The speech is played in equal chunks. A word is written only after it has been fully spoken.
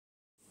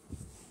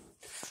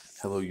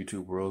Hello,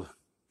 YouTube world.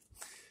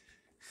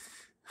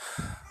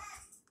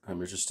 I'm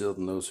Richard Steele.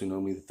 And those who know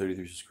me, the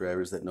 33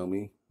 subscribers that know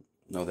me,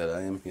 know that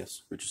I am,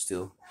 yes, Richard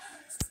Steele.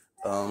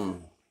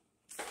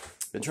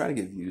 Been trying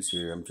to get views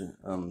here.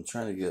 I'm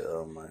trying to get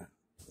my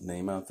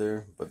name out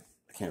there, but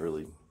I can't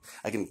really.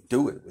 I can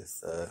do it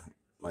with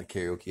my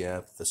karaoke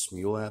app, the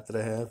Smule app that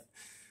I have.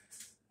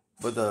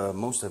 But the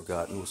most I've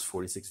gotten was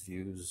 46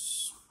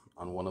 views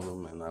on one of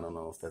them, and I don't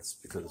know if that's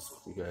because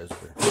you guys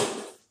are,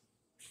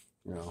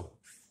 you know,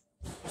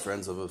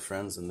 friends of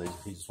friends, and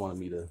he just wanted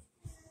me to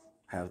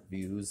have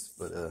views.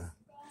 But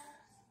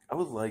I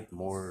would like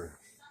more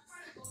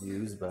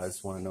views, but I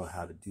just want to know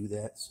how to do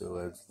that. So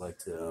I'd like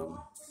to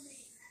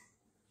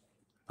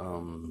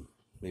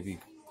maybe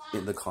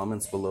in the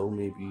comments below,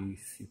 maybe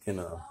if you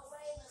can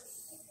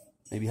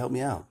maybe help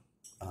me out,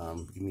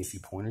 give me a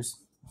few pointers,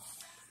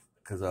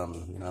 because I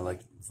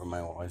like for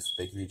my wife's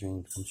bakery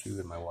dream to come true,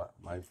 and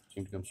my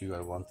dream to come true.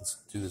 I want to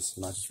do this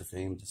not just for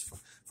fame, just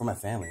for my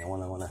family. I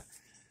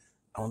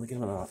want to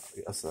get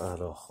us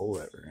out of a hole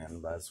that we're in.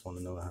 But I just want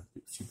to know a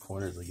few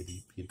pointers, like if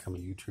you become a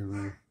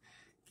YouTuber,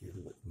 get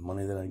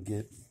money that I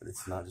get. But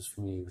it's not just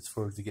for me. It's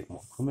to get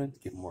more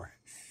equipment, get more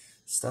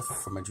stuff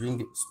for my dream,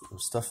 get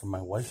stuff for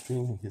my wife's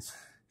dream.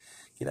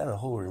 Get out of the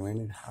hole. We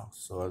need a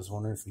house. So I was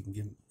wondering if we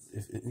can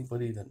if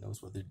anybody that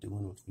knows what they're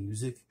doing with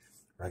music,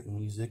 writing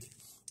music,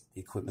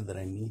 the equipment that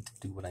I need to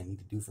do what I need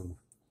to do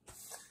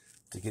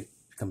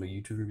become a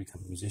YouTuber,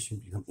 become a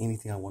musician, become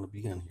anything I want to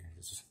be on here.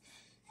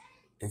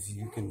 If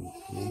you can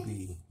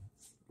maybe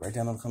write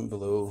down in the comment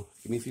below,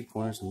 give me a few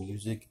pointers on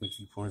music, give me a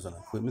few pointers on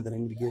equipment that I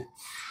need to get,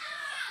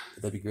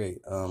 that'd be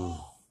great.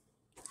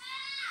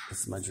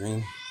 This is my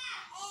dream,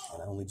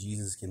 and only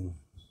Jesus can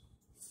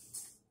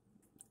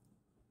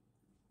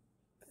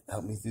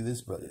help me through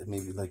this, but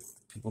maybe like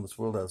people in this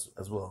world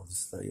as well.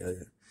 Just like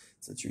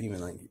it's a dream,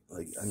 and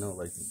like I know,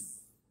 like,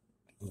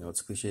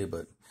 it's cliche,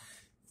 but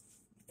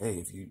hey,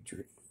 if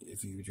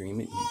you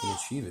dream it, you can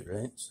achieve it,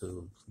 right?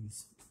 So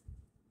please,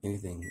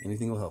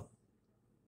 anything will help.